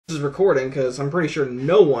is recording because I'm pretty sure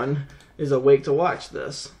no one is awake to watch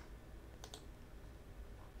this.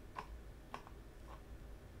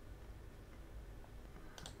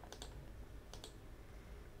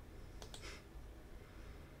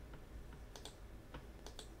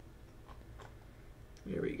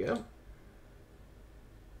 Here we go.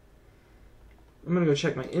 I'm going to go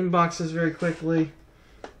check my inboxes very quickly.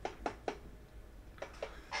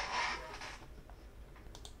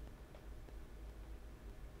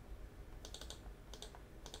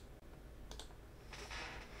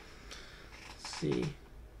 Let's see.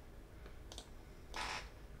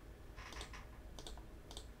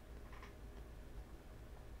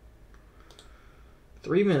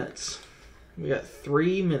 Three minutes. We got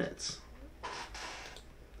 3 minutes.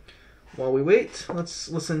 While we wait, let's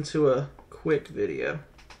listen to a quick video.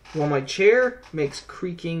 While my chair makes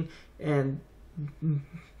creaking and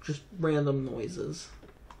just random noises.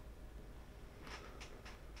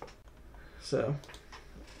 So.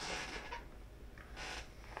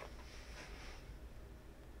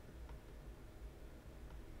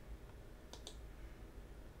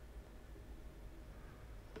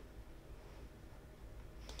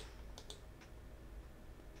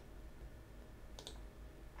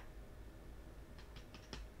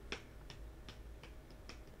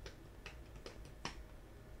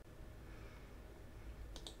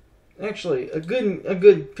 Actually, a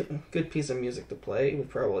good piece of music to play would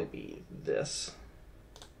probably be this.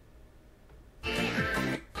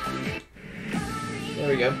 There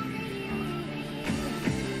we go.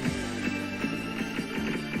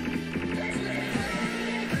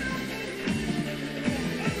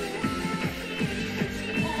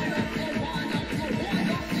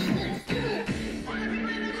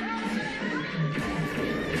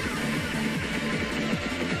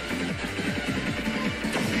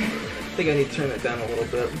 I think I need to turn it down a little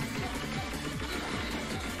bit.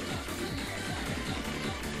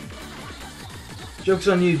 Joke's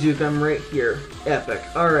on you, Duke. I'm right here. Epic.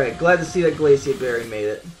 Alright, glad to see that Glacia Berry made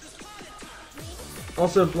it.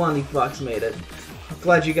 Also, Blondie Fox made it.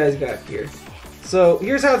 Glad you guys got here. So,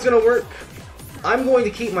 here's how it's going to work. I'm going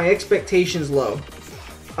to keep my expectations low.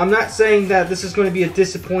 I'm not saying that this is going to be a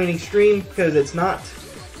disappointing stream, because it's not.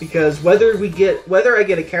 Because whether I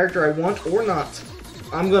get a character I want or not,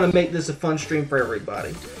 I'm going to make this a fun stream for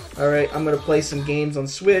everybody. Alright, I'm going to play some games on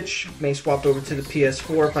Switch, may swap over to the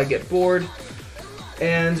PS4 if I get bored,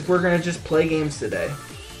 and we're going to just play games today.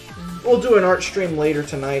 We'll do an art stream later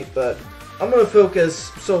tonight, but I'm going to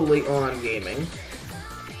focus solely on gaming.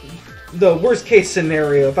 The worst case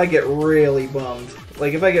scenario, if I get really bummed,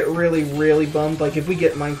 like if I get really bummed, like if we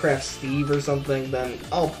get Minecraft Steve or something, then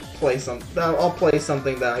I'll play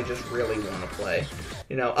something that I just really want to play.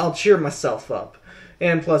 You know, I'll cheer myself up.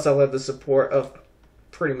 And plus, I'll have the support of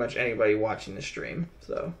pretty much anybody watching the stream.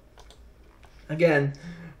 So, again,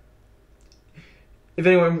 if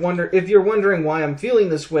you're wondering why I'm feeling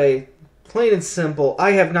this way, plain and simple,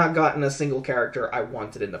 I have not gotten a single character I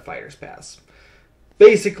wanted in the Fighter's Pass.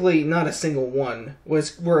 Basically, not a single one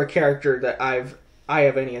were a character that I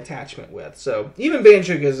have any attachment with. So, even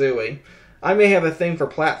Banjo-Kazooie, I may have a thing for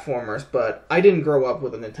platformers, but I didn't grow up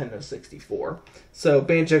with a Nintendo 64. So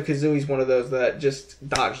Banjo-Kazooie is one of those that just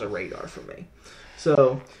dodged the radar for me.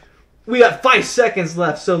 So we got 5 seconds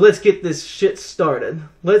left, so let's get this shit started.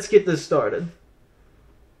 Let's get this started.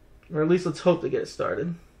 Or at least let's hope to get it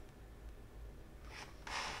started.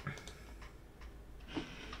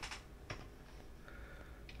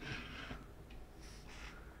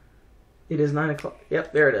 It is 9 o'clock.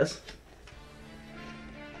 Yep, there it is.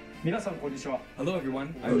 Hello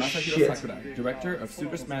everyone, I'm Masahiro Sakura, director of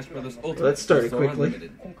Super Smash Bros. Ultimate. Let's start it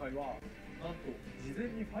quickly.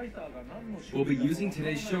 We'll be using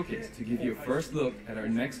today's showcase to give you a first look at our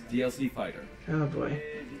next DLC fighter. Oh boy.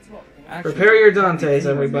 Actually, prepare your Dantes,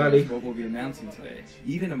 everybody. What we'll be announcing today,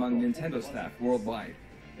 even among Nintendo staff worldwide.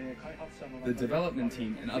 The development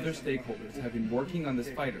team and other stakeholders have been working on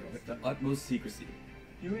this fighter with the utmost secrecy.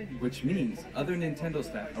 Which means other Nintendo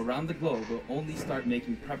staff around the globe will only start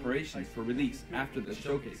making preparations for release after the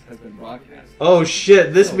showcase has been broadcast. Oh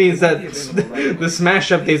shit, this means that the Smash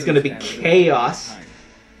update is going to be chaos.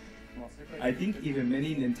 I think even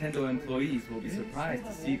many Nintendo employees will be surprised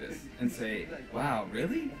to see this and say, wow,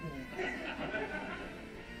 really?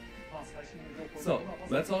 So,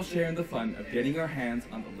 let's all share in the fun of getting our hands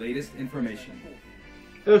on the latest information.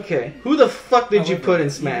 Okay, who the fuck did you put in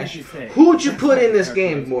Smash? Who'd you put in this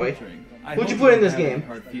game, boy? Who'd you put in this game?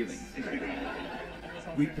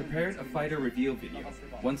 We prepared a fighter reveal video.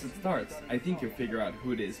 Once it starts, I think you'll figure out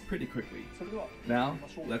who it is pretty quickly. Now,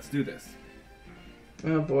 let's do this.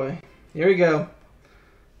 Oh boy. Here we go.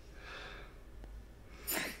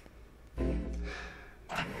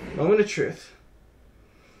 Moment of truth.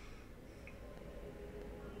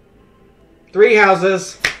 3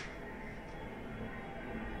 houses.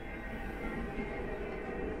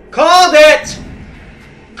 Called it!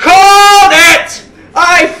 Called it!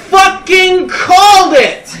 I fucking called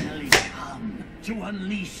it!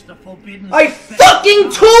 I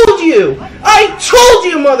fucking told you! I told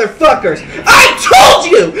you, motherfuckers! I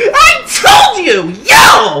told you! I told you!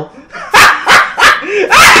 Yo!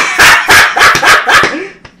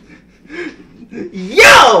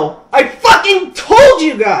 Yo! I fucking told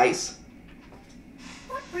you guys!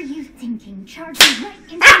 What were you thinking? Charging right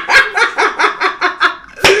into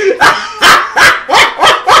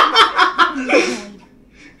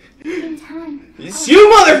in time.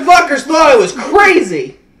 You motherfuckers thought I was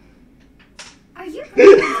crazy! Are you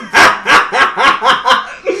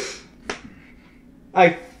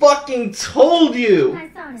I fucking told you! I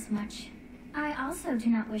thought as much. I also do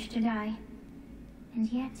not wish to die. And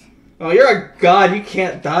yet, Oh, you're a god, you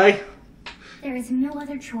can't die. there is no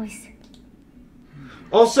other choice.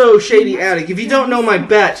 Also, Shady Attic, if you don't know my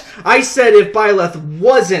bet, I said if Byleth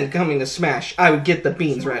wasn't coming to Smash, I would get the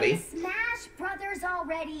beans ready. Smash Brothers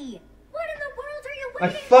already! What in the world are you I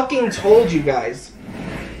waiting fucking for? told you guys.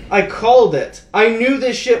 I called it. I knew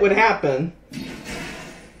this shit would happen.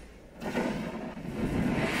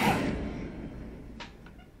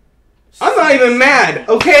 I'm not even mad,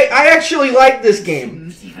 okay? I actually like this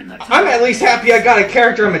game. I'm at least happy I got a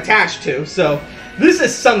character I'm attached to, so this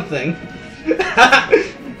is something.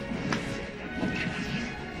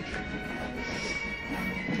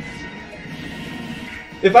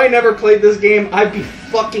 If I never played this game, I'd be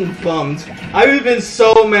fucking bummed. I would have been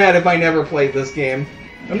so mad if I never played this game.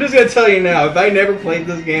 I'm just gonna tell you now, if I never played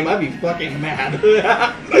this game, I'd be fucking mad.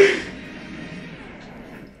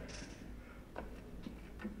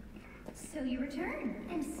 So you return,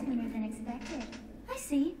 and sooner than expected. I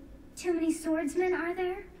see. Too many swordsmen, are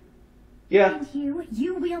there? Yeah. And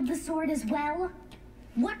you wield the sword as well?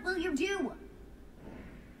 What will you do?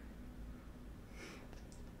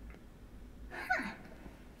 Huh.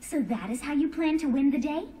 So that is how you plan to win the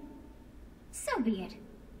day? So be it.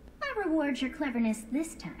 I reward your cleverness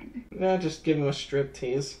this time. No, just give him a strip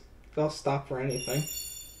tease. They'll stop for anything.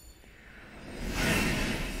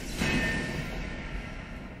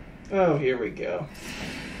 Oh, here we go.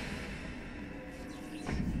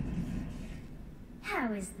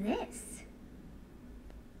 How is this?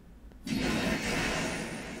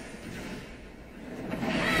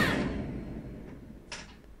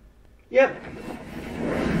 Yep.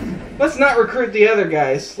 Let's not recruit the other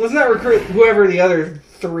guys. Let's not recruit whoever the other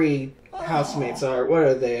 3 housemates are. What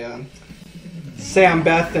are they? Sam,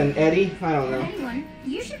 Beth, and Eddie? I don't know. Anyone,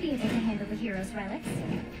 you should be able to handle the hero's relics.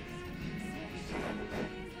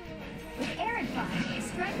 With Arid Fire,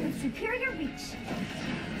 strike with superior reach.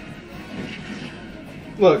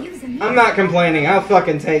 Look, I'm not complaining. I'll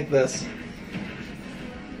fucking take this.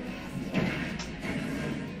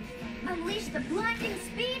 Unleash the blinding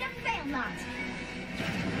speed of Failnaught.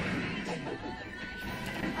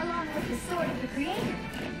 Along with the sword of the creator,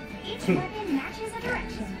 each weapon matches a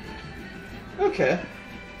direction. Okay.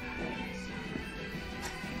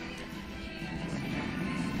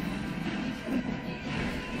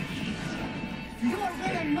 Your will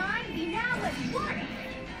and mine be now as one.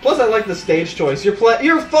 Plus, I like the stage choice. You're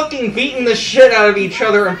fucking beating the shit out of each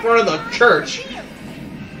other in front of the church.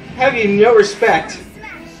 Have you no respect?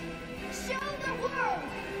 Smash. Show the world.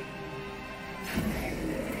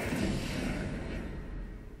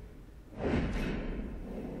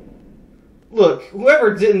 Look,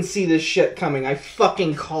 whoever didn't see this shit coming, I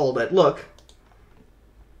fucking called it. Look.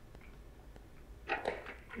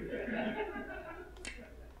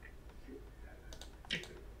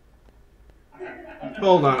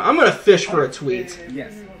 Hold on, I'm gonna fish for a tweet.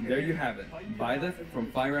 Yes, there you have it. Byleth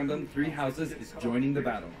from Fire Emblem Three Houses is joining the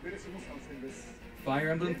battle. Fire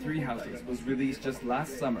Emblem Three Houses was released just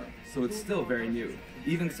last summer, so it's still very new.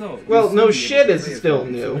 Even so, Well, you'll no soon be shit, able to it's play as still one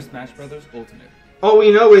in new. Super Smash Bros. Ultimate. All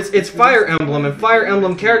we know is it's Fire Emblem, and Fire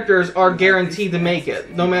Emblem characters are guaranteed to make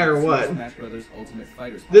it, no matter what. Super Smash Bros. Ultimate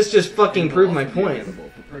Fighters. This just fucking And will proved my also be point. available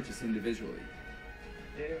for purchase individually.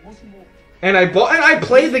 And I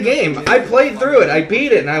played the game. I played through it. I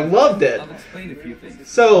beat it, and I loved it. I'll explain a few things.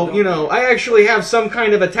 So, you know, I actually have some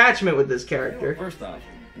kind of attachment with this character. First off,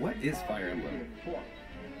 what is Fire Emblem?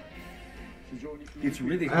 It's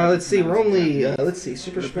really hard Let's to see, we're pronounce only, exactly. let's see,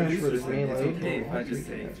 Super The Smash producers Bros. think it's okay Melee. if I just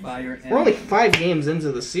say Fire We're only Emblem. 5 games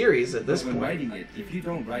into the series at this But when point. writing it, if you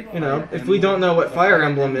don't write You know, Fire if we don't know what Emblem, Fire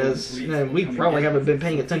Emblem is, please then we come probably again. haven't been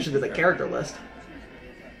paying attention to the character list.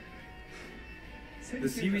 The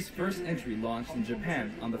series' first entry launched in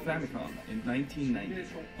Japan on the Famicom in 1990.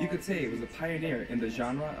 You could say it was a pioneer in the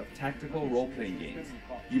genre of tactical role-playing games.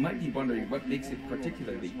 You might be wondering what makes it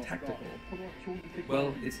particularly tactical.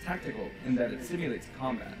 Well, it's tactical in that it simulates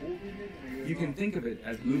combat. You can think of it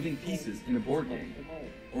as moving pieces in a board game,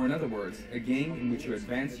 or in other words, a game in which you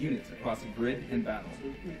advance units across a grid in battle.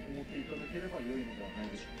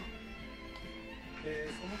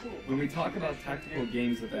 When we talk about tactical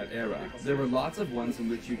games of that era, there were lots of ones in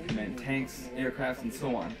which you command tanks, aircrafts, and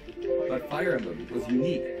so on. But Fire Emblem was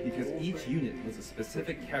unique because each unit was a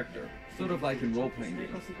specific character, sort of like in role-playing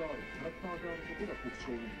games.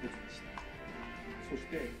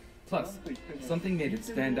 Plus, something made it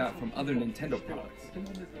stand out from other Nintendo products.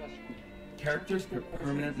 Characters could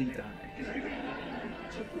permanently die.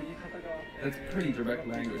 That's pretty direct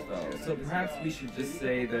language though, so perhaps we should just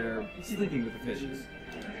say they're sleeping with the fishes.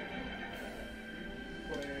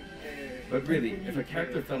 But really, if a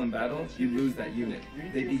character fell in battle, you'd lose that unit.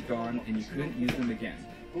 They'd be gone and you couldn't use them again.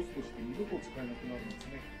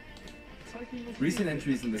 Recent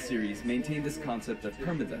entries in the series maintain this concept of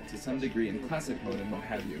permadeath to some degree in classic mode and what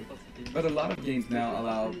have you, but a lot of games now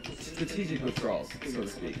allow strategic withdrawals, so to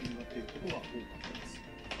speak.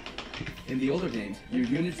 In the older games, your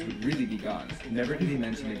units would really be gone, never to be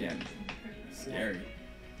mentioned again. Scary.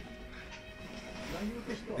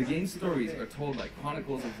 The game's stories are told like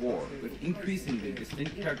chronicles of war, with increasingly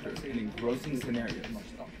distinct characters and engrossing scenarios.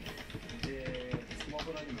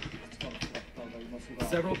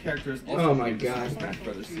 Several characters also oh my god. Smash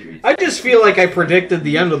Brothers series. I just feel like I predicted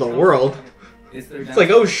the end of the world. It's like,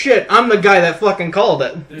 oh shit, I'm the guy that fucking called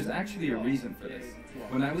it. There's actually a reason for this.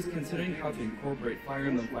 When I was considering how to incorporate Fire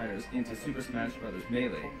Emblem fighters into Super Smash Bros.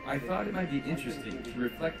 Melee, I thought it might be interesting to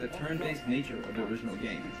reflect the turn-based nature of the original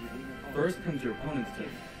game. First comes your opponent's team.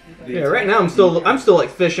 Yeah, right now I'm still like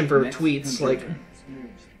fishing for tweets, like.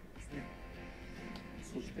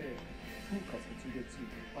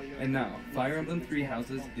 And now, Fire Emblem Three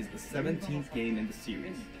Houses is the 17th game in the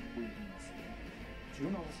series.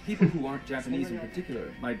 People who aren't Japanese in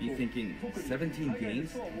particular might be thinking, 17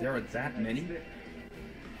 games? There are that many?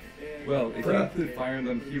 Well, if you include Fire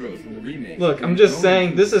Emblem Heroes in the remake... Look, I'm just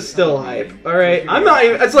saying, this is still hype, alright? I'm not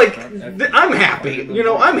even... It's like, I'm happy. You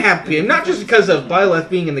know, I'm happy. And not just because of Byleth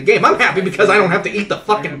being in the game. I'm happy because I don't have to eat the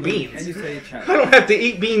fucking beans. I don't have to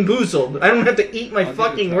eat BeanBoozled. I don't have to eat my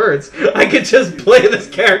fucking words. I could just play this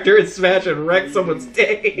character and smash and wreck someone's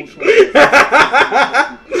day.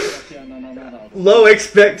 Low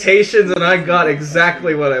expectations and I got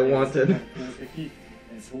exactly what I wanted.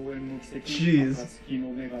 Jeez.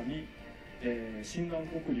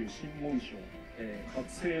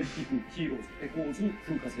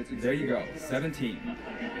 There you go, 17.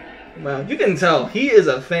 Wow, you can tell he is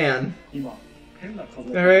a fan.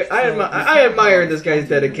 Alright, I admire this guy's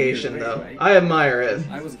dedication though. I admire it.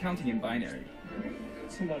 I was counting in binary.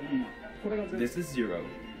 This is 0.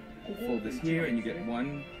 Fold this here and you get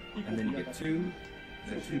 1, and then you get 2.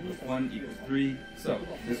 Then 2 plus 1 equals 3. So,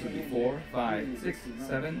 this would be 4, 5, 6,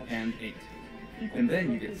 7, and 8. And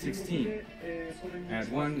then you get 16.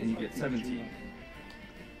 Add 1 and you get 17.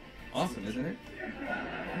 Awesome, isn't it?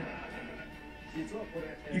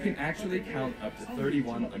 You can actually count up to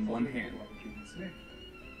 31 on one hand.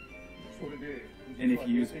 And if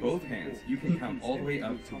you use both hands, you can count all the way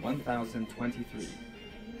up to 1023.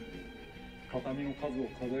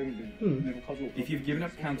 If you've given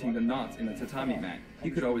up counting the knots in the tatami mat,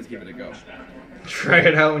 you could always give it a go. Try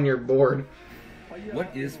it out when you're bored.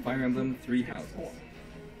 What is Fire Emblem Three Houses?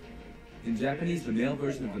 In Japanese, the male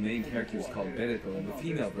version of the main character is called Byleth, and the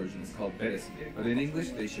female version is called Byleth, but in English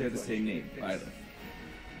they share the same name, Byleth.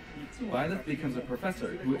 Byleth becomes a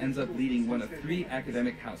professor who ends up leading one of 3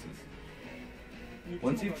 academic houses.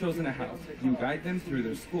 Once you've chosen a house, you guide them through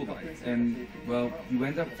their school life, and, well, you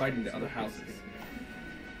end up fighting the other houses.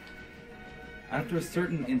 After a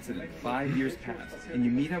certain incident, 5 years pass, and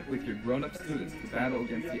you meet up with your grown-up students to battle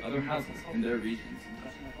against the other houses in their regions.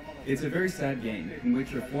 It's a very sad game, in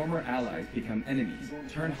which your former allies become enemies,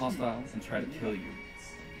 turn hostile, and try to kill you.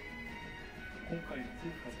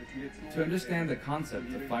 To understand the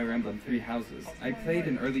concept of Fire Emblem Three Houses, I played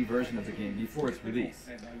an early version of the game before its release.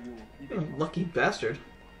 Oh, lucky bastard.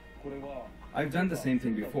 I've done the same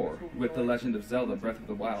thing before, with The Legend of Zelda Breath of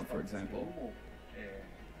the Wild, for example.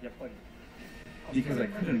 Because I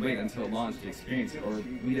couldn't wait until launch to experience it, or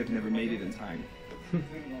we'd have never made it in time.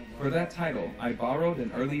 For that title, I borrowed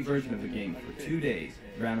an early version of the game for 2 days,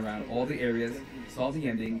 ran around all the areas, saw the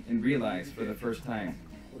ending, and realized for the first time,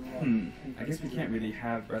 I guess we can't really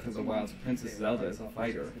have Breath of the Wild's Princess Zelda as a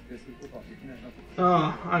fighter.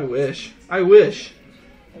 Oh, I wish. I wish.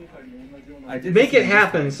 I did Make the it same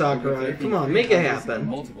happen, this time, but with Sakurai. there Come being on, 3 make it houses and happen.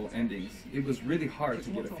 multiple endings, it was really hard to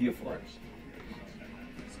get a feel for it.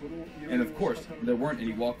 And of course, there weren't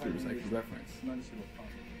any walkthroughs I could reference.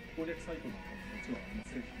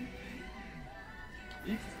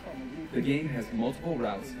 The game has multiple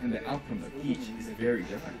routes, and the outcome of each is very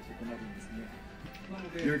different.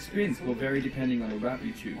 Your experience will vary depending on the route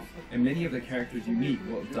you choose, and many of the characters you meet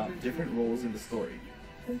will adopt different roles in the story.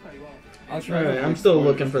 I'll try. Alright, I'm still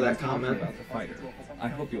looking for that comment. About the fighter. I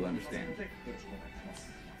hope you'll understand.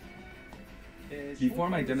 Before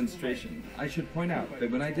my demonstration, I should point out that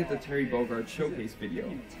when I did the Terry Bogard showcase video,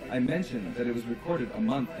 I mentioned that it was recorded a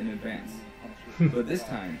month in advance. But this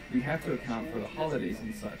time, we have to account for the holidays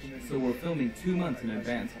and such, so we're filming 2 months in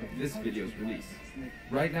advance of this video's release.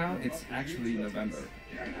 Right now, it's actually November.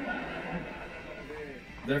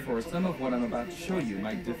 Therefore, some of what I'm about to show you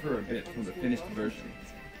might differ a bit from the finished version.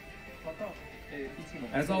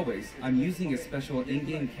 As always, I'm using a special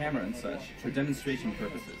in-game camera and such for demonstration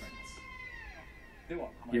purposes.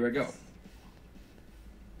 Here I go.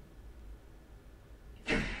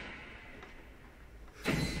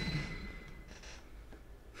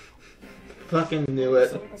 Fucking knew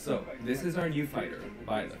it. So, this is our new fighter,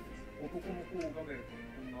 Byleth.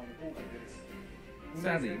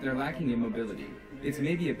 Sadly, they're lacking in mobility. It's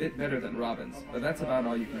maybe a bit better than Robin's, but that's about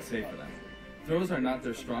all you can say for them. Throws are not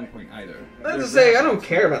their strong point either. I was to say, I don't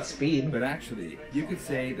care about speed. But actually, you could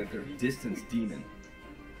say that they're distance demon.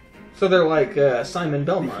 So they're like Simon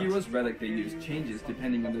The Belmont. hero's relic they use changes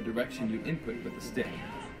depending on the direction you input with the stick.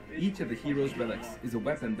 Each of the hero's relics is a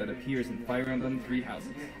weapon that appears in Fire Emblem 3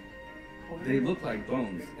 houses. They look like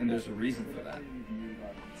bones, and there's a reason for that.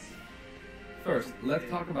 First, let's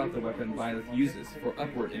talk about the weapon Byleth uses for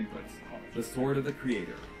upward inputs, the Sword of the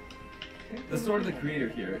Creator. The Sword of the Creator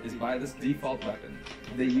here is Byleth's default weapon.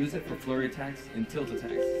 They use it for flurry attacks and tilt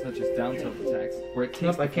attacks, such as down tilt attacks, where it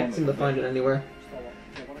takes Nope, I can't seem to find it anywhere.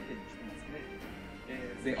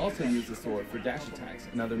 They also use the sword for dash attacks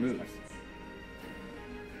and other moves.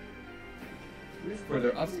 For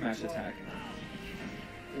their up smash attack,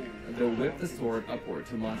 they'll whip the sword upward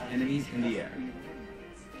to launch enemies in the air.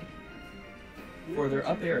 For their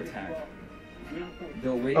up air attack,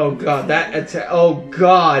 they'll wait. Oh god, that attack. Oh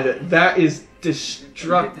god, that is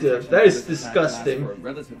destructive. That is disgusting. For a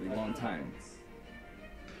relatively long time.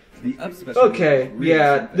 The up special Okay,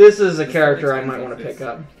 yeah, this is a character I might want to pick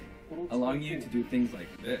up. Allowing you to do things like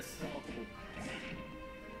this.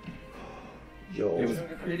 Yo. It was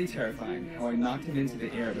pretty terrifying how I knocked him into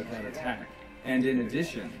the air with that attack. And in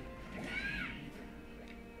addition,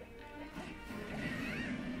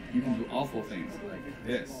 you can do awful things like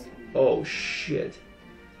this. Oh shit.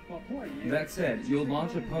 That said, you'll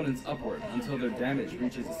launch opponents upward until their damage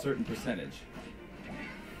reaches a certain percentage.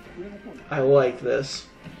 I like this.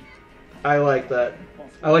 I like that.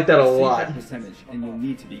 I like that a See lot. that percentage, and you'll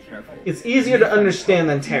need to be careful. It's easier to understand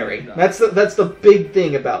than Terry. That's the big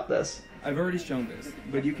thing about this. I've already shown this,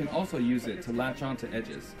 but you can also use it to latch onto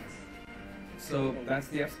edges. So that's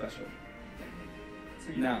the F special.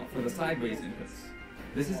 Now, for the sideways inputs.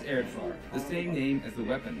 This is Edelgard, the same name as the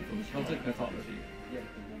weapon from Celtic mythology.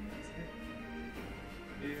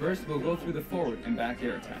 First, we'll go through the forward and back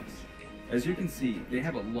air attacks. As you can see, they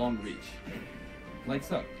have a long reach. Like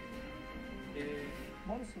so.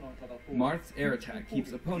 Marth's air attack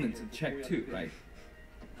keeps opponents in check too, right?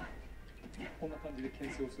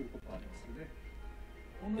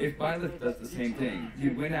 If Byleth does the same thing,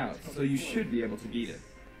 you win out, so you should be able to beat it.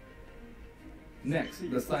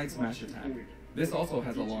 Next, the side smash attack. This also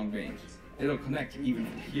has a long range. It'll connect even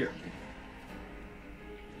from here.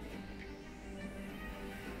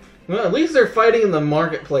 Well, at least they're fighting in the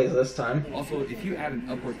marketplace this time. Also, if you add an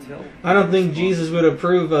upward tilt... I don't think Jesus would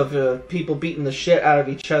approve of people beating the shit out of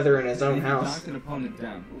each other in his own if you house. knock an opponent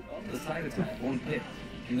down, the side attack won't hit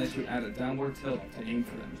unless you add a downward tilt to aim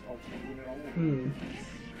for them.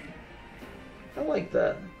 I like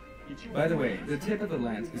that. By the way, the tip of the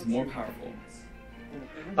lance is more powerful.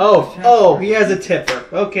 Oh, he has a tipper.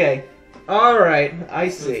 Okay. Alright, I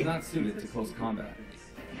So see. it's not suited to close combat.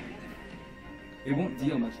 It won't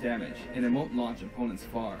deal much damage, and it won't launch opponents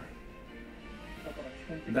far.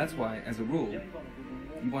 And that's why, as a rule,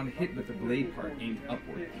 you want to hit with the blade part aimed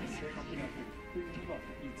upward.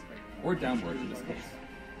 Or downward in this case.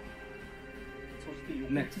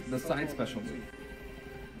 Next, the side special move.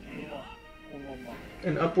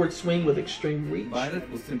 An upward swing with extreme reach. Byleth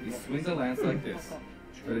will simply swing the lance like this,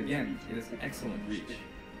 but again, it is excellent reach.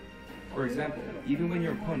 For example, even when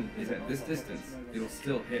your opponent is at this distance, it'll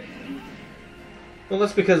still hit. Well,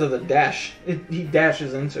 that's because of the dash. He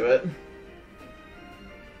dashes into it.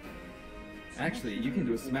 Actually, you can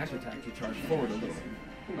do a smash attack to charge forward a little,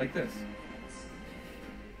 like this.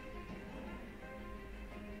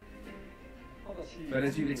 But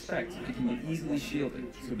as you'd expect, it can be easily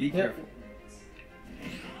shielded, so be careful.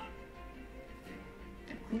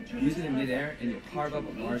 Use it in midair and you'll carve up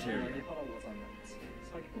a large area.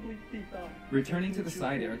 Returning to the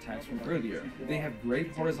side air attacks from earlier, they have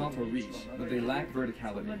great horizontal reach, but they lack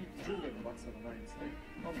verticality.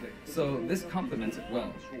 So this complements it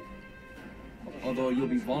well, although you'll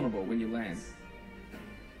be vulnerable when you land.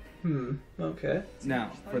 Okay.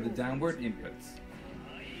 Now, for the downward inputs.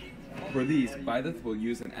 For these, Byleth will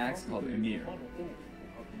use an axe called Emir.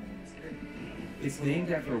 It's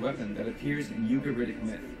named after a weapon that appears in Ugaritic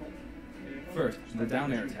myth. First, the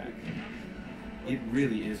down air attack. It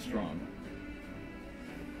really is strong.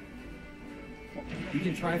 You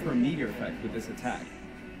can try for a meteor effect with this attack.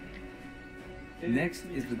 Next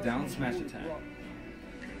is the down smash attack.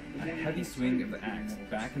 A heavy swing of the axe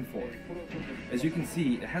back and forth. As you can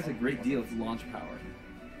see, it has a great deal of launch power.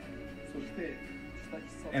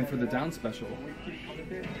 And for the down special,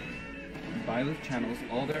 Byleth channels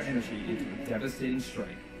all their energy into a devastating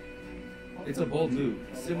strike. It's a bold move,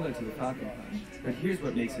 similar to the Falcon Punch, but here's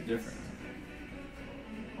what makes it different.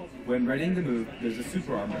 When readying the move, there's a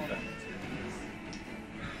super armor effect,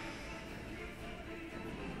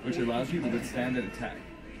 which allows you to withstand an attack.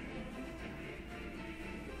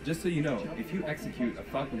 Just so you know, if you execute a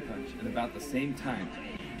Falcon Punch at about the same time,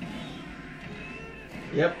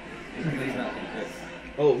 Yep. it plays out like this.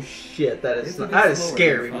 Oh shit, that is Slower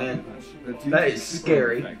scary, than a man. Falcon Punch, but due That to is the super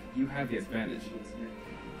scary. armor effect, you have the advantage.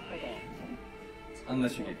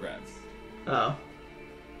 Unless you get grabbed. Oh.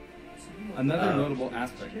 Another notable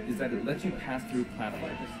aspect is that it lets you pass through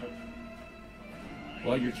platforms.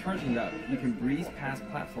 While you're charging up, you can breeze past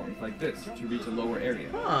platforms like this to reach a lower area.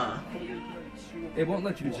 Huh. It won't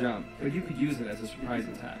let you jump, but you could use it as a surprise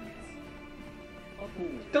attack.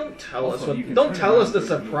 Don't tell Also, us what. you can Don't turn tell us around the to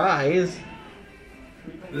your move. surprise.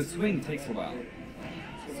 The swing takes a while,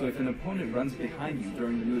 so if an opponent runs behind you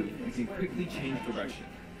during the move, you can quickly change direction.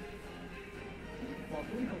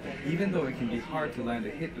 Even though it can be hard to land a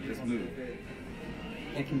hit with this move,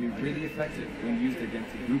 it can be really effective when used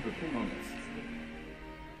against a group of opponents.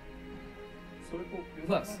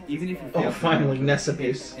 Plus, even if you fail Oh, to finally, land, Ness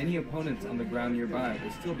abuse. any opponents on the ground nearby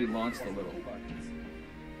will still be launched a little.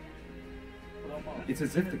 It's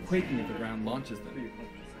as if the quaking of the ground launches them.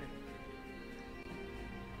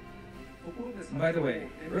 By the way,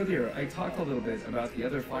 earlier I talked a little bit about the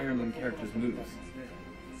other Fire Emblem characters' moves.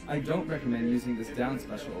 I don't recommend using this down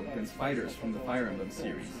special against fighters from the Fire Emblem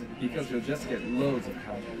series, because you'll just get loads of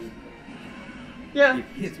counters. Yeah, It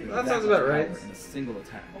hits with that that sounds much about right. power in a single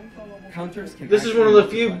attack. Counters can This is actually one of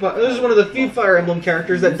the few. multiply This is one of the few Fire Emblem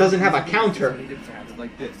characters that doesn't have a counter. attacks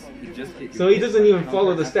like this to just get So your he hit doesn't even counter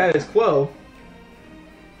follow the after status attack. quo.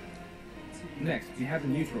 Next, we have the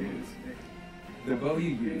neutral moves. The bow you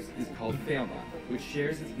use is called Failnaught, which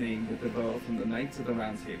shares its name with the bow from the Knights of the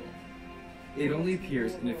Round Table. It only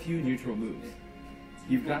appears in a few neutral moves.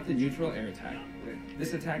 You've got the neutral air attack.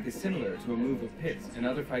 This attack is similar to a move of Pit's and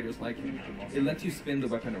other fighters like him. It lets you spin the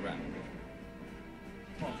weapon around.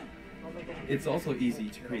 It's also easy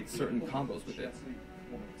to create certain combos with it.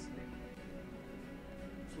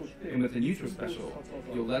 And with the neutral special,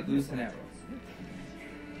 you'll let loose an arrow.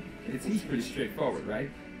 It seems pretty straightforward, right?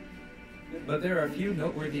 But there are a few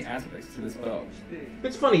noteworthy aspects to this bow.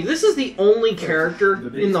 It's funny, this is the only character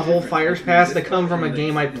in the whole Fire's Pass to come from a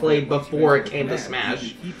game I played before it came to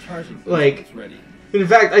Smash. Like, in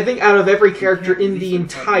fact, I think out of every character in the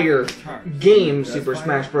entire game, Super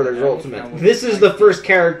Smash Bros. Ultimate, this is the first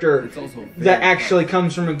character that actually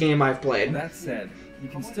comes from a game I've played. That said, you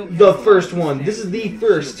can still The first one. This is the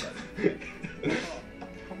first.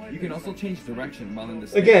 You can also change direction while in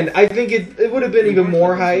the Again, I think it would have been even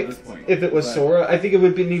more hype if it was Sora. I think it would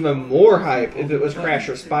have been even more hype if it was Crash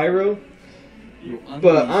or Spyro.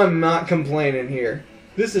 But I'm not complaining here.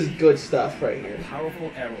 This is good stuff right here.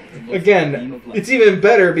 Powerful arrow. Again, it's even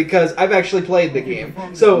better because I've actually played the game.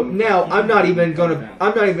 So now I'm not even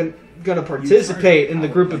gonna participate in the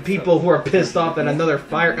group of people who are pissed off that another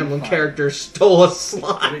Fire Emblem character stole a But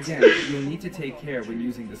slot. again, you'll need to take care when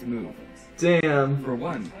using this move. Damn. For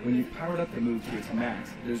one, when you've powered up the move to its max,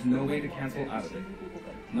 there's no way to cancel out of it.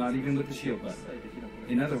 Not even with the shield button.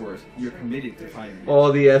 In other words, you're committed to fighting.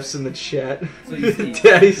 All the F's in the chat. So you see-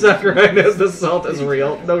 Daddy Sakurai knows the salt is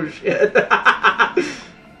real. No shit.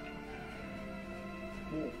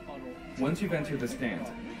 Once you've entered the stand,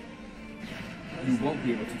 you won't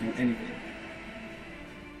be able to do anything.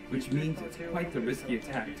 which means it's quite the risky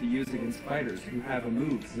attack to use against fighters who have a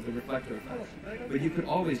move with a reflector effect. But you could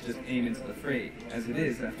always just aim into the fray, as it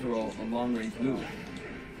is, after all, a long-range move,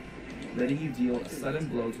 letting you deal a sudden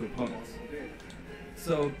blow to opponents.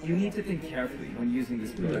 So, you need to think carefully when using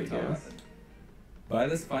this projectile weapon.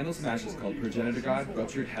 Byleth's final smash is called Progenitor God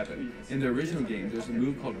Ruptured Heaven. In the original game, there's a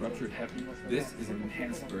move called Ruptured Heaven. This is an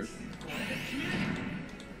enhanced version.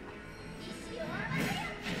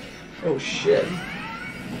 Oh shit.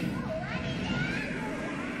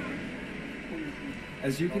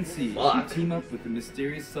 As you can see, you team up with the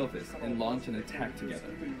mysterious Sophist and launch an attack together.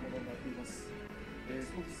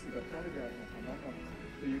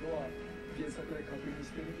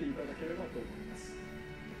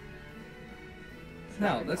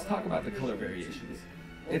 Now, let's talk about the color variations.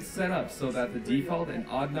 It's set up so that the default and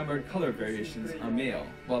odd-numbered color variations are male,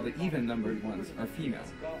 while the even-numbered ones are female.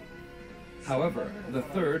 However, the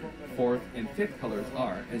third, fourth, and fifth colors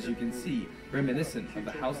are, as you can see, reminiscent of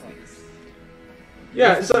the house leaders.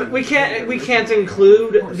 Yeah, so we can't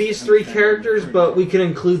include these three characters, but we can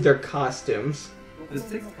include their costumes. The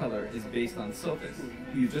sixth color is based on Sophist,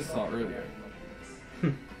 who you just saw earlier.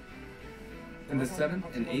 And the seventh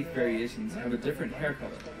and eighth variations have a different hair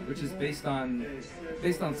color, which is based on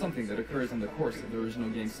something that occurs in the course of the original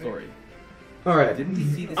game's story. Alright,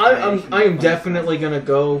 I am definitely gonna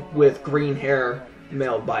go with green hair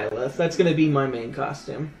male Byleth. That's gonna be my main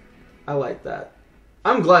costume. I like that.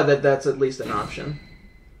 I'm glad that that's at least an option.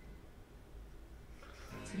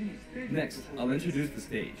 Next, I'll introduce the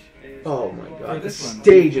stage. Oh my god, the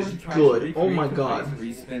stage is good. Oh my god. Where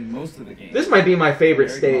you spend most of the game. This might be my favorite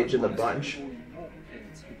stage in the bunch.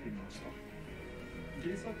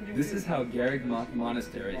 This is how Garreg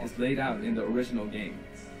Monastery is laid out in the original game.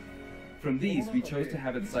 From these, we chose to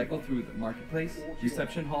have it cycle through the marketplace,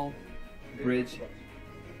 reception hall, bridge,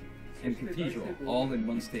 and cathedral, all in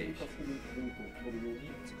one stage.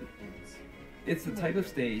 It's the type of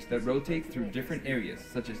stage that rotates through different areas,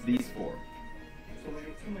 such as these four.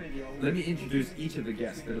 Let me introduce each of the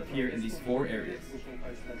guests that appear in these four areas.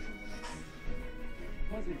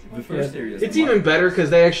 The first area is it's even better because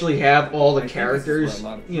they actually have all the characters,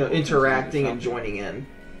 interacting and joining in.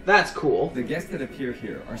 That's cool. The guests that appear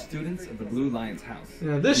here are students of the Blue Lion's house.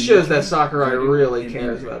 Yeah, this shows that Sakurai really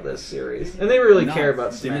cares about this series, and they really care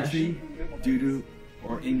about Smash. Dimitri, Dudu,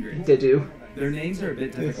 or Ingrid. They do. Their names are a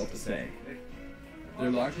bit difficult to say. They're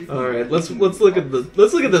largely. All right, let's look at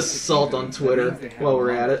the salt on Twitter while we're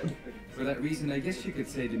at it. For that reason, I guess you could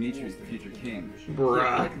say Dimitri's the future king.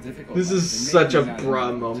 Bruh. This is such a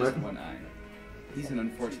bruh moment. One eye. He's an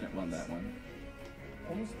unfortunate one, that one.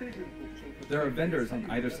 There are vendors on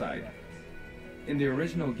either side. In the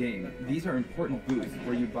original game, these are important booths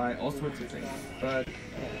where you buy all sorts of things, but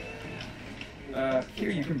here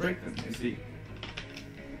you can break them, you see.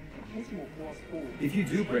 If you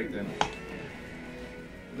do break them,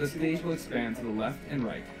 the stage will expand to the left and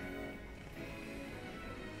right.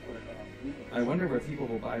 I wonder where people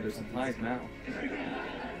will buy their supplies now.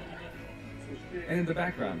 And in the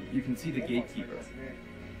background, you can see the gatekeeper.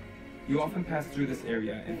 You often pass through this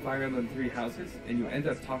area in Fire Emblem 3 houses, and you end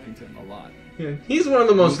up talking to him a lot. Yeah, he's one of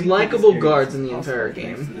the most likable guards in the entire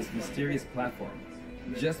game. To this mysterious platform,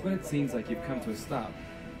 just when it seems like you've come to a stop.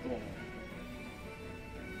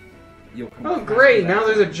 Oh great, now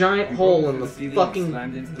there's a giant hole in the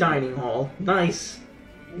fucking dining hall. Nice.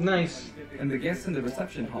 Nice. And the guests in the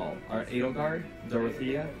reception hall are Edelgard,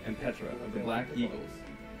 Dorothea, and Petra of the Black Eagles.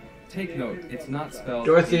 Take note, it's not spelled...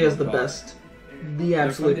 Dorothea's the best. The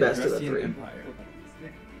absolute best of the three.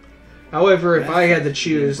 However, if I had to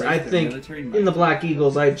choose, I think in the Black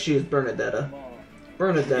Eagles I'd choose Bernadetta.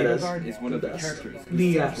 Bernadetta's the best.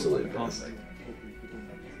 The absolute best.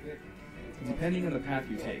 Depending on the path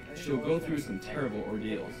you take, she'll go through some terrible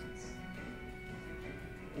ordeals.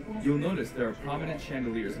 You'll notice there are prominent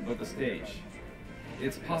chandeliers above the stage.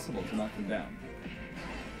 It's possible to knock them down.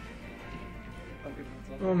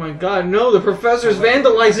 Oh my god, no, the professor's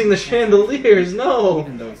vandalizing the chandeliers, no!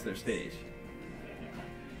 Even though it's their stage.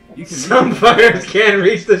 Some fighters can't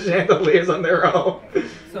reach the chandeliers on their own.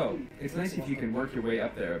 So, it's nice if you can work your way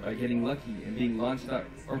up there by getting lucky and being launched up,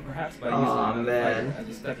 or perhaps by using another fighter as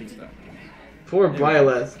a stepping stone. Poor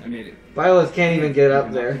Byleth. I made it. Byleth can't even get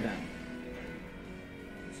up there.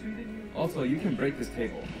 Also, you can break this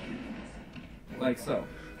table. Like so.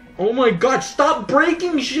 Oh my god, stop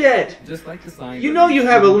breaking shit! Just like the sign. You know you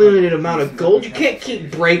have a limited amount of gold. You can't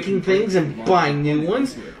keep breaking things and buying new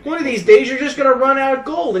ones. One of these days you're just gonna run out of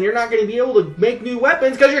gold and you're not gonna be able to make new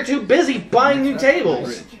weapons because you're too busy buying new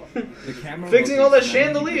tables. Fixing all the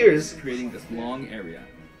chandeliers. Creating this long area.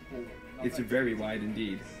 It's very wide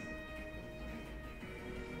indeed.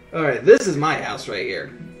 Alright, this is my house right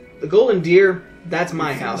here. The Golden Deer, that's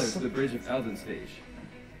my house. To the Bridge of Elden stage.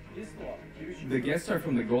 The guests are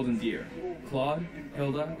from the Golden Deer: Claude,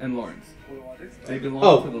 Hilda, and Lawrence. They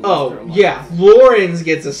belong to the Luster Alliance. Yeah, Lawrence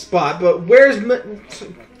gets a spot, but where's...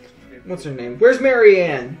 What's her name? Where's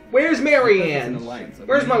Marianne? Where's Marianne?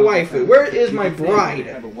 Where's my waifu? Where is my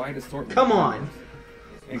bride? Come on.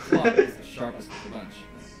 And Claude is the sharpest of the bunch.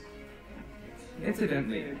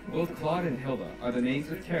 Incidentally, both Claude and Hilda are the names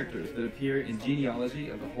of characters that appear in Genealogy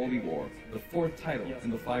of the Holy War, the 4th title in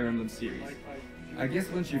the Fire Emblem series. I guess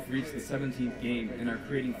once you've reached the 17th game and are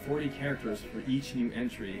creating 40 characters for each new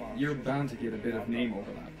entry, you're bound to get a bit of name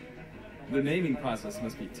overlap. The naming process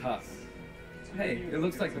must be tough. Hey, it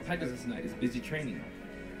looks like the Pegasus Knight is busy training.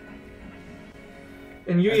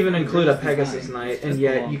 And you even include a Pegasus Knight, and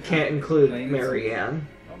yet you can't include Marianne.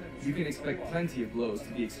 You can expect plenty of blows to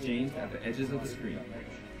be exchanged at the edges of the screen.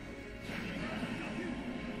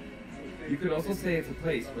 You could also say it's a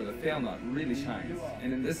place where the fail knot really shines,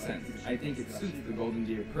 and in this sense, I think it suits the Golden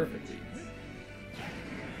Deer perfectly.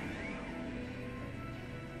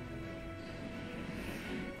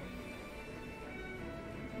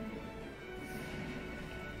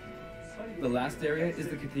 The last area is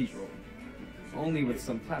the cathedral, only with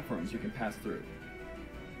some platforms you can pass through.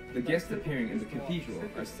 The guests appearing in the cathedral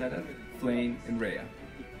are Seta, Flame, and Rhea.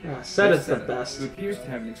 Yeah, Seta's the best. Who appears to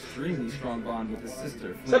have an extremely strong bond with his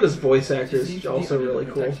sister, Flame. Seta's voice actor is also really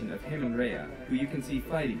cool. Of him and Rhea, who you can see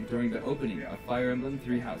fighting during the opening of Fire Emblem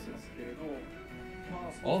 3 Houses.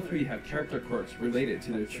 All three have character quirks related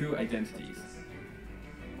to their true identities.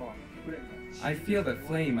 I feel that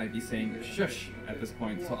Flame might be saying shush at this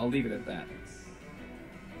point, so I'll leave it at that.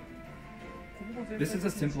 This is a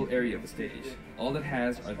simple area of the stage. All it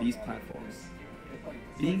has are these platforms.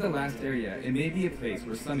 Being the last area, it may be a place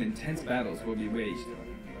where some intense battles will be waged.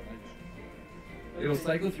 It'll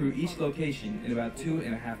cycle through each location in about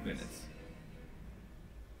 2.5 minutes.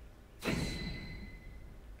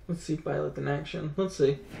 Let's see Byleth in action. Let's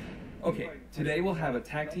see. Okay, today we'll have a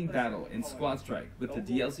tag team battle in Squad Strike with the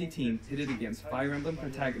DLC team pitted against Fire Emblem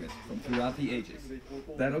protagonists from throughout the ages.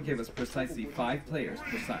 That'll give us precisely 5 players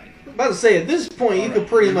per side. I'm about to say, at this point, you could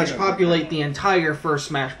pretty much populate the entire first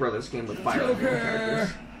Smash Brothers game with Fire Emblem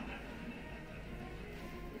characters.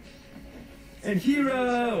 And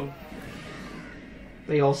Hero!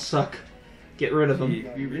 They all suck. Get rid of them.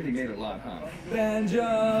 We really made a lot, huh?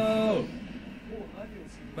 Banjo!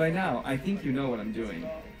 By now, I think you know what I'm doing.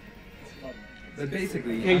 But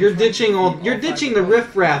basically, yeah, you're ditching the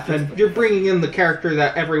riffraff, and you're bringing in the character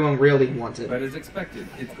that everyone really wanted. But as expected,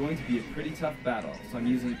 it's going to be a pretty tough battle, so I'm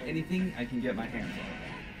using anything I can get my hands on.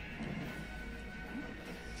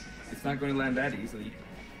 It's not going to land that easily.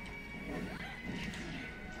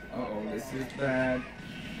 Uh-oh, this is bad.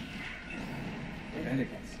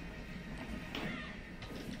 Renegades.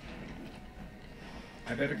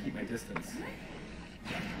 I better keep my distance.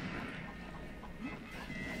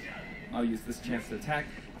 I'll use this chance to attack.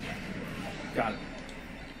 Got it.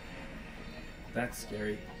 That's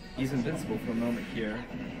scary. He's invincible for a moment here.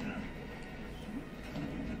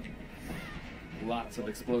 Lots of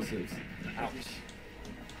explosives. Ouch.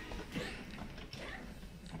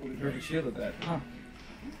 Perfect shielded that, huh?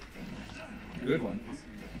 Good one.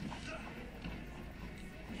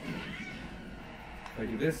 If I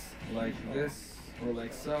do this, or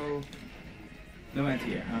like so. No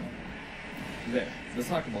anti-air, huh? There, the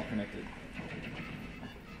soccer ball connected.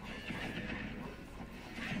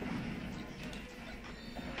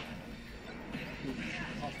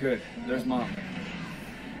 Good, there's Mom.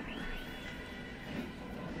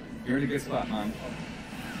 You're in a good spot, Mom.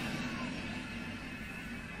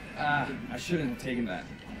 Ah, I shouldn't have taken that.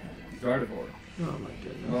 Gardevoir. Oh my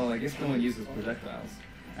goodness. Well, I guess no one uses projectiles.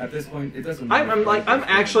 At this point, it doesn't matter. I'm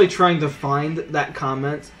actually trying to find that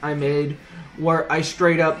comment I made where I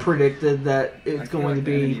straight up predicted that it's going to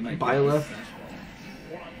be Byleth.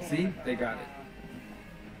 See? They got it.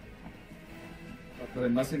 But I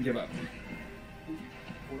mustn't give up.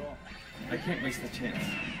 I can't waste the chance.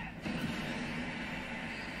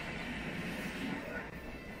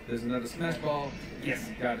 There's another smash ball. Yes,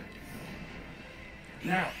 got it.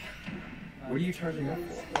 Now, what are you charging up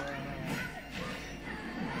for?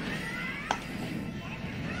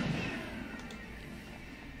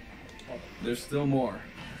 There's still more.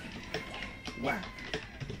 Wow.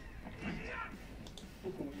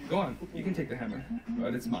 Go on, you can take the hammer,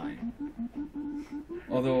 but it's mine.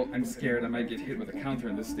 Although I'm scared I might get hit with a counter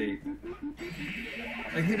in this state.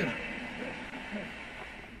 I hit him.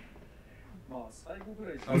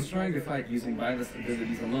 I was trying to fight using Byleth's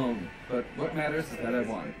abilities alone, but what matters is that I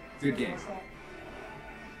won. Good game.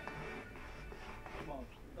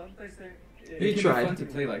 It can be fun to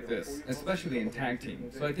play like this, especially in tag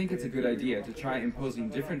team, so I think it's a good idea to try imposing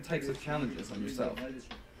different types of challenges on yourself.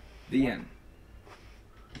 The end.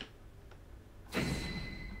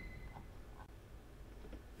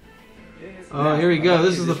 Oh, here we go.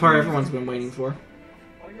 This is the part everyone's been waiting for.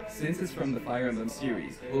 Since it's from the Fire Emblem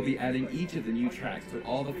series, we'll be adding each of the new tracks to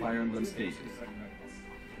all the Fire Emblem stages.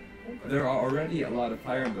 There are already a lot of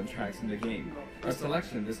Fire Emblem tracks in the game. Our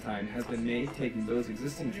selection this time has been made taking those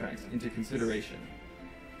existing tracks into consideration.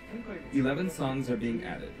 11 songs are being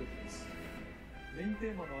added.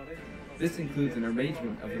 This includes an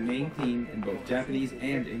arrangement of the main theme in both Japanese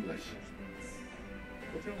and English.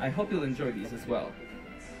 I hope you'll enjoy these as well.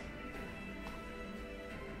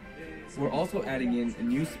 We're also adding in a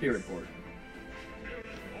new spirit board.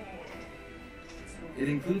 It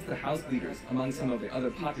includes the house leaders among some of the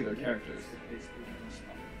other popular characters.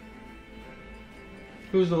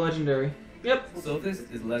 Who's the legendary? Yep. So this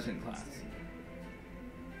is Legend class.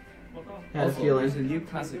 Had a Also, feeling. there's a new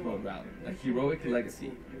classic mode route, a Heroic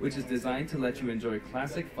Legacy, which is designed to let you enjoy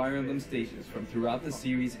classic Fire Emblem stages from throughout the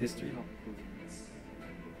series' history.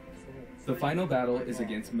 The final battle is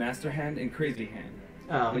against Master Hand and Crazy Hand,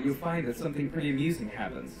 but you'll find that something pretty amusing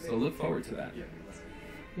happens, so look forward to that.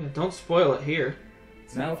 Yeah, don't spoil it here.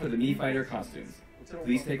 Now for the Mii Fighter costumes.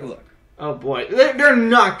 Please take a look. Oh boy, they're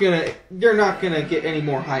not gonna get any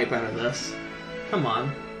more hype out of this. Come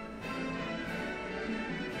on.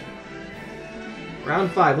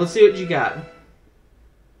 Round 5. Let's see what you got.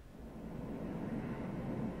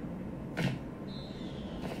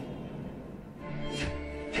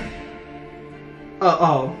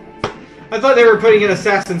 Oh. I thought they were putting in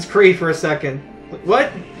Assassin's Creed for a second.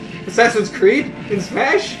 What? Assassin's Creed in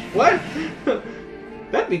Smash? What?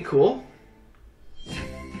 That'd be cool.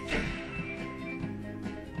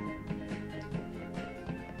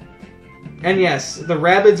 And yes, the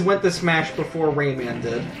Rabbids went to Smash before Rayman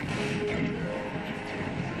did.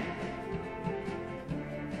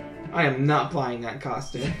 I am not buying that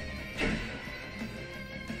costume.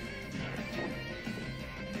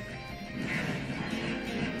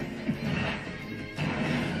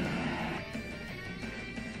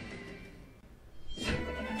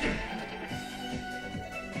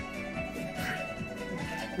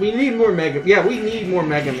 We need more we need more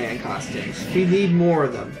Mega Man costumes. We need more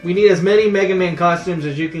of them. We need as many Mega Man costumes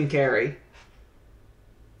as you can carry.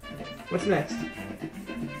 What's next?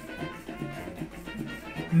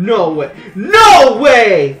 No way! No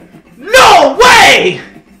way! No way!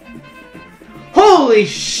 Holy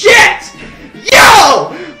shit!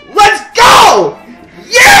 Yo! Let's go!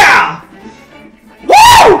 Yeah!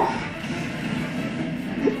 Woo!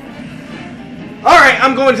 Alright,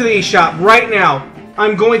 I'm going to the eShop right now.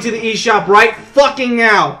 I'm going to the eShop right fucking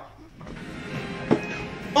now.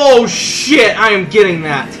 Oh shit, I am getting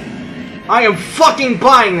that. I am fucking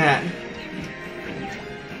buying that.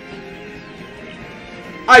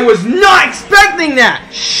 I was not expecting that!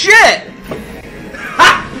 Shit!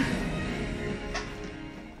 Ha!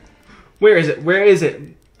 Where is it? Where is it?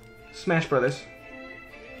 Smash Brothers.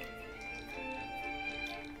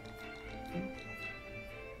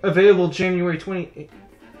 Available January 28th.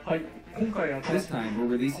 This time we're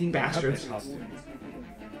releasing Bastards. a Cuphead costume.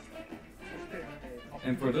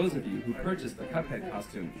 And for those of you who purchased the Cuphead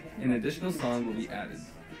costume, an additional song will be added.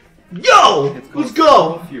 Yo! It's called Let's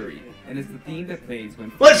go! Fury, and it's the theme that plays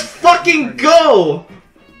when... Let's fucking go!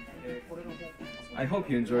 I hope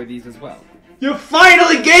you enjoy these as well. You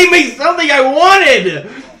finally gave me something I wanted!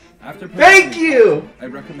 After Thank you! I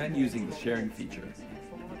recommend using the sharing feature.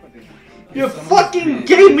 You fucking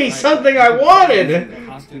gave me something I wanted! The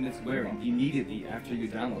costume it's wearing immediately after you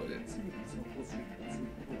download it.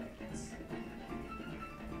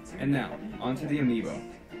 And now, onto the amiibo.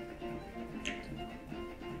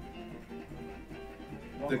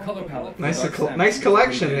 The color palette for Dark Samus nice is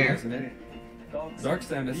collection pretty good, there. isn't it? Dark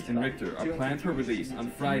Samus and Richter are planned for release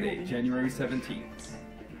on Friday, January 17th.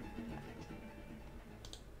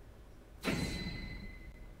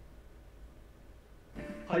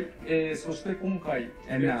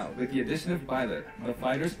 And now, with the addition of Byleth, the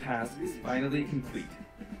Fighter's Pass is finally complete.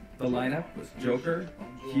 The lineup was Joker,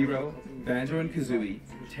 Hero, Banjo and Kazooie,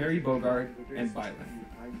 Terry Bogard, and Byleth.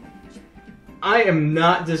 I am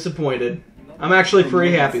not disappointed. I'm actually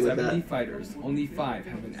pretty happy with 70 that. fighters, only 5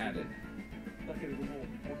 have been added.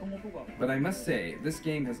 But I must say, this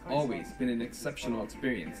game has always been an exceptional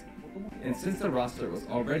experience. And since the roster was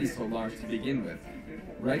already so large to begin with,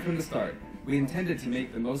 right from the start, we intended to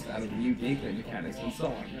make the most out of the new gameplay mechanics and so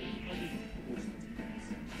on.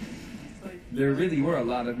 There really were a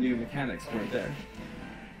lot of new mechanics, weren't there?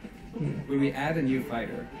 When we add a new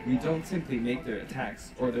fighter, we don't simply make their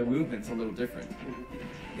attacks or their movements a little different.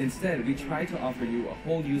 Instead, we try to offer you a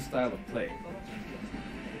whole new style of play.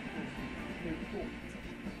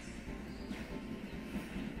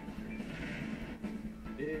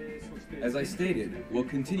 As I stated, we'll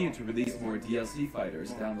continue to release more DLC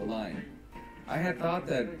fighters down the line. I had thought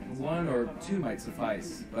that 1 or 2 might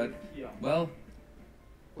suffice, but, well,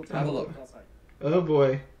 have a look. Oh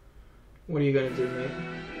boy. What are you gonna do, mate?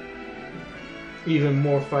 Even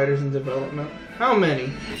more fighters in development? How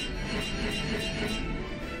many?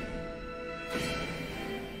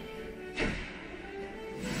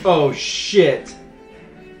 Oh shit.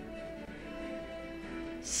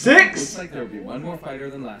 6? Looks like there will be 1 more fighter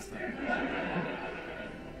than last time.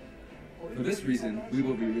 For this reason, we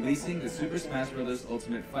will be releasing the Super Smash Bros.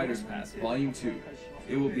 Ultimate Fighters Pass Volume 2.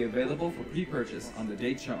 It will be available for pre-purchase on the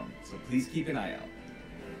date shown, so please keep an eye out.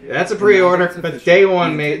 That's a pre-order, but day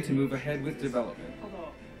one, mate. To move ahead with development.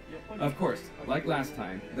 Of course, like last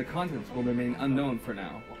time, the contents will remain unknown for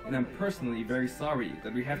now, and I'm personally very sorry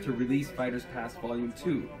that we have to release Fighters Pass Volume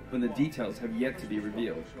 2 when the details have yet to be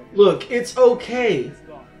revealed. Look, it's okay.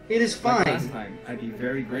 It is fine. Like last time, I'd be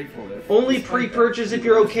very grateful if... Only pre-purchase if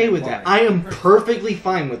you're okay with that. I am perfectly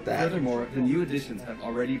fine with that. Furthermore, the new additions have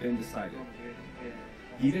already been decided.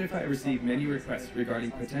 Even if I receive many requests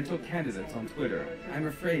regarding potential candidates on Twitter, I'm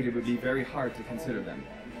afraid it would be very hard to consider them.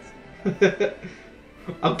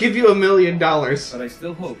 I'll give you $1 million. But I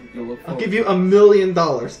still hope you'll look forward. I'll give you $1 million.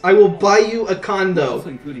 I will buy you a condo.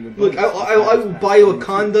 Look, I will buy you a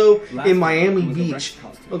condo in Miami Beach.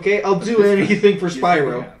 Okay, I'll do anything for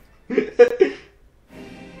Spyro.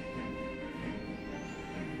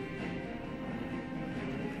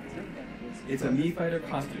 It's a Mii Fighter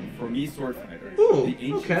costume for Mii Sword Fighter, Ooh, the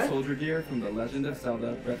ancient soldier gear from The Legend of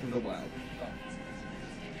Zelda Breath of the Wild.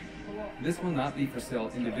 This will not be for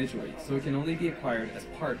sale individually, so it can only be acquired as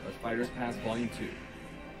part of Fighters Pass Volume 2.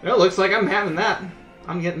 Well, looks like I'm having that.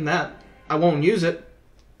 I'm getting that. I won't use it,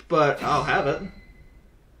 but I'll have it.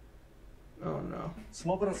 Oh no.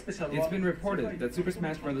 It's been reported that Super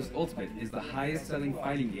Smash Bros. Ultimate is the highest selling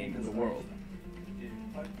fighting game in the world.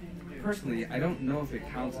 Personally, I don't know if it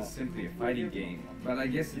counts as simply a fighting game, but I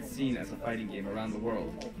guess it's seen as a fighting game around the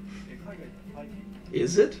world.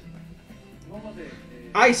 Is it?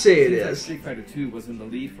 I say it is. Street Fighter 2 was in the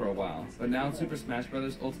lead for a while, but now Super Smash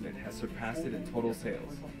Bros. Ultimate has surpassed it in total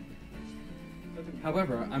sales.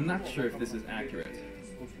 However, I'm not sure if this is accurate.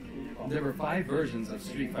 There were 5 versions of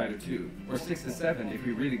Street Fighter 2, or 6 to 7 if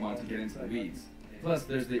we really want to get into the weeds. Plus,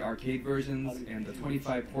 there's the arcade versions and the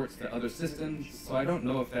 25 ports to other systems, so I don't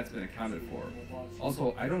know if that's been accounted for.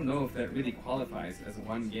 Also, I don't know if that really qualifies as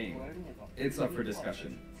one game. It's up for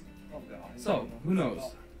discussion. So, who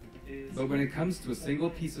knows? But when it comes to a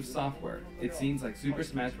single piece of software, it seems like Super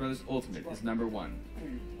Smash Bros. Ultimate is #1.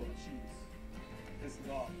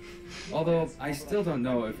 Although, I still don't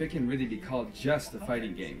know if it can really be called just a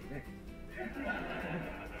fighting game.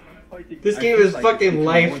 This game is like fucking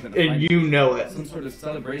life, and you know it. Some sort of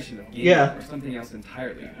celebration of gaming, or something else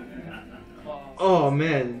entirely. Oh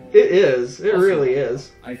man, it is. It also, really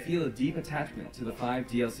is. I feel a deep attachment to the 5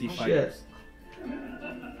 DLC fighters.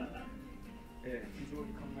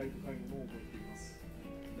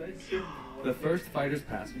 The first Fighters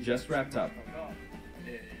Pass just wrapped up,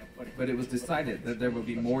 but it was decided that there will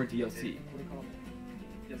be more DLC.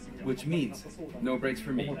 Which means, no breaks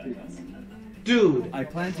for me. Dude, I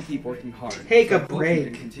plan to keep working hard. Take a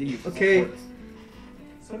break. Okay.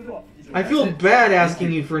 I feel bad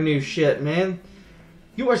asking you for new shit, man.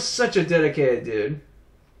 You are such a dedicated dude.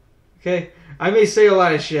 Okay? I may say a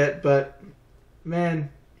lot of shit, but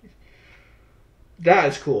man, that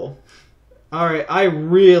is cool. Alright, I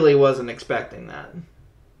really wasn't expecting that.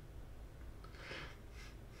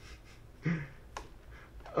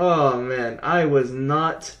 Oh man, I was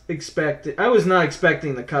not expecting the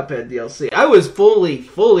Cuphead DLC. I was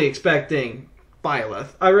fully expecting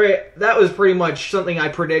Byleth. That was pretty much something I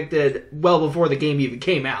predicted well before the game even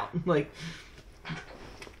came out. Like,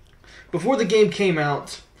 before the game came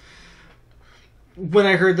out, when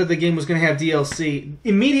I heard that the game was going to have DLC,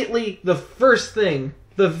 immediately the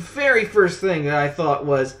very first thing that I thought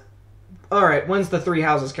was, alright, when's the Three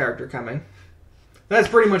Houses character coming? That's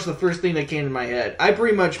pretty much the first thing that came to my head. I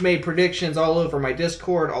pretty much made predictions all over my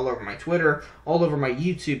Discord, all over my Twitter, all over my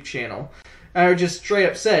YouTube channel. And I just straight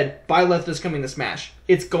up said, Byleth is coming to Smash.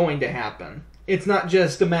 It's going to happen. It's not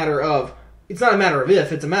just a matter of, it's not a matter of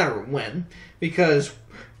if, it's a matter of when. Because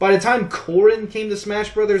by the time Corrin came to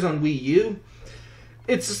Smash Brothers on Wii U,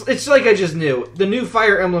 it's like I just knew. The new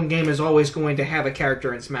Fire Emblem game is always going to have a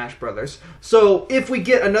character in Smash Brothers. So if we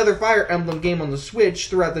get another Fire Emblem game on the Switch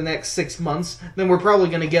throughout the next 6 months, then we're probably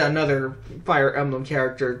going to get another Fire Emblem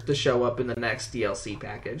character to show up in the next DLC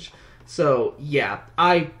package. So yeah,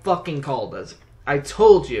 I fucking called it. I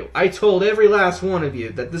told you. I told every last one of you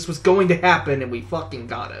that this was going to happen, and we fucking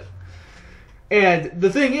got it. And the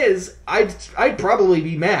thing is, I'd probably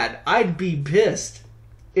be mad. I'd be pissed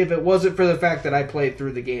if it wasn't for the fact that I played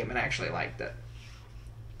through the game and actually liked it.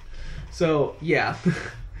 So, yeah.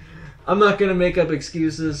 I'm not going to make up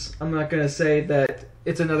excuses. I'm not going to say that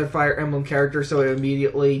it's another Fire Emblem character so it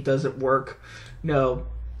immediately doesn't work. No.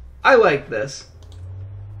 I like this.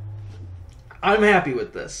 I'm happy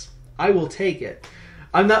with this. I will take it.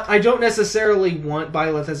 I don't necessarily want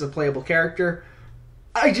Byleth as a playable character.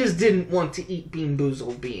 I just didn't want to eat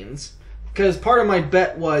BeanBoozled beans. Because part of my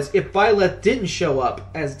bet was, if Byleth didn't show up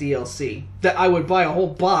as DLC, that I would buy a whole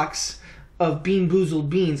box of BeanBoozled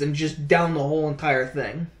beans and just down the whole entire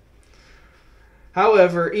thing.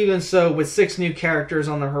 However, even so, with 6 new characters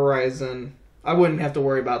on the horizon, I wouldn't have to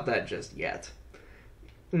worry about that just yet.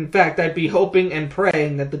 In fact, I'd be hoping and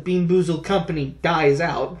praying that the BeanBoozled company dies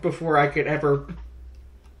out before I could ever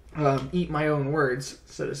eat my own words,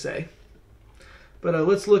 so to say. But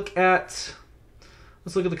let's look at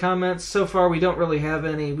the comments. So far, we don't really have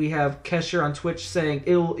any. We have Kesher on Twitch saying,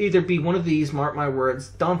 it'll either be one of these, mark my words,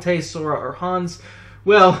 Dante, Sora, or Hans.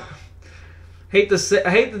 Well, I hate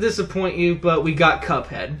to disappoint you, but we got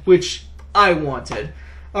Cuphead, which I wanted.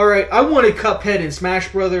 Alright, I wanted Cuphead in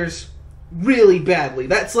Smash Brothers really badly.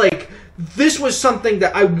 That's like, this was something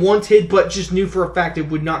that I wanted, but just knew for a fact it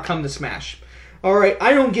would not come to Smash. Alright,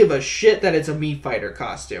 I don't give a shit that it's a Mii Fighter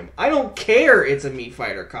costume. I don't care it's a Mii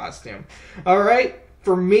Fighter costume. Alright?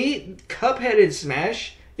 For me, Cuphead in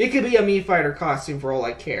Smash, it could be a Mii Fighter costume for all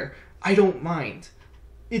I care. I don't mind.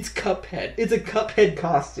 It's Cuphead. It's a Cuphead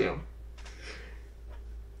costume.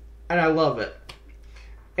 And I love it.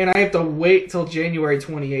 And I have to wait till January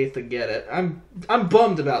 28th to get it. I'm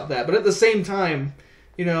bummed about that. But at the same time,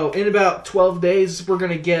 you know, in about 12 days, we're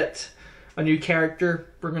going to get a new character.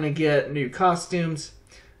 We're going to get new costumes.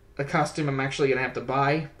 A costume I'm actually going to have to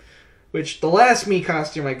buy. Which, the last Mii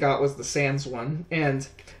costume I got was the Sans one. And,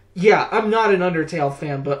 yeah, I'm not an Undertale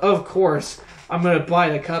fan, but of course, I'm going to buy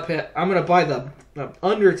the Cuphead. I'm going to buy the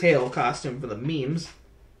Undertale costume for the memes.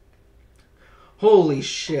 Holy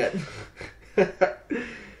shit.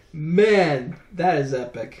 Man, that is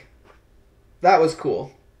epic. That was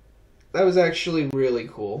cool. That was actually really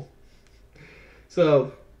cool.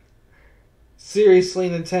 So, seriously,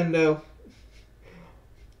 Nintendo,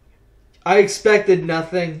 I expected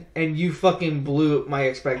nothing, and you fucking blew my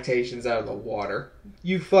expectations out of the water.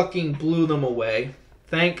 You fucking blew them away.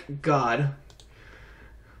 Thank God.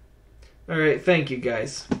 Alright, thank you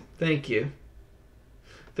guys. Thank you.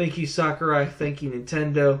 Thank you, Sakurai. Thank you,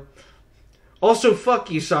 Nintendo. Also,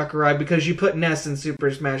 fuck you, Sakurai, because you put Ness in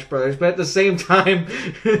Super Smash Bros. But at the same time,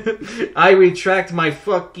 I retract my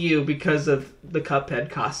fuck you because of the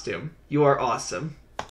Cuphead costume. You are awesome.